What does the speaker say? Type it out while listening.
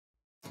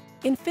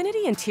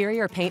Infinity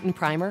Interior Paint and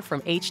Primer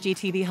from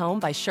HGTV Home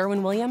by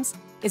Sherwin-Williams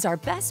is our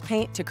best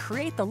paint to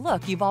create the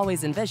look you've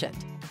always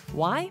envisioned.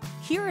 Why?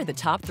 Here are the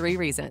top 3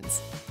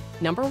 reasons.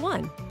 Number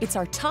 1, it's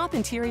our top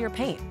interior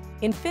paint.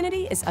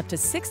 Infinity is up to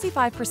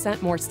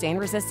 65% more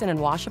stain-resistant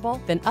and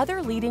washable than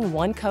other leading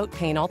one-coat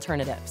paint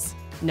alternatives.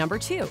 Number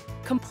 2,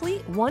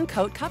 complete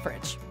one-coat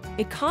coverage.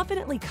 It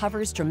confidently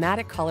covers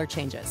dramatic color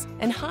changes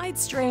and hides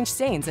strange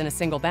stains in a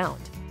single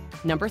bound.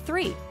 Number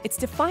 3, it's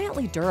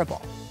defiantly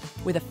durable,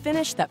 with a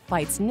finish that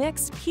fights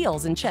nicks,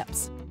 peels, and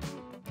chips.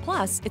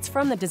 Plus, it's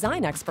from the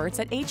design experts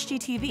at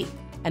HGTV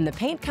and the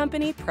paint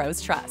company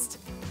pros trust,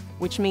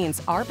 which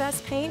means our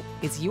best paint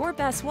is your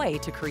best way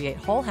to create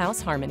whole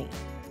house harmony.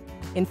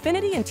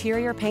 Infinity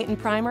Interior Paint and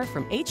Primer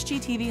from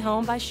HGTV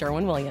Home by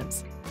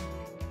Sherwin-Williams.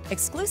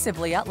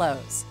 Exclusively at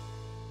Lowe's.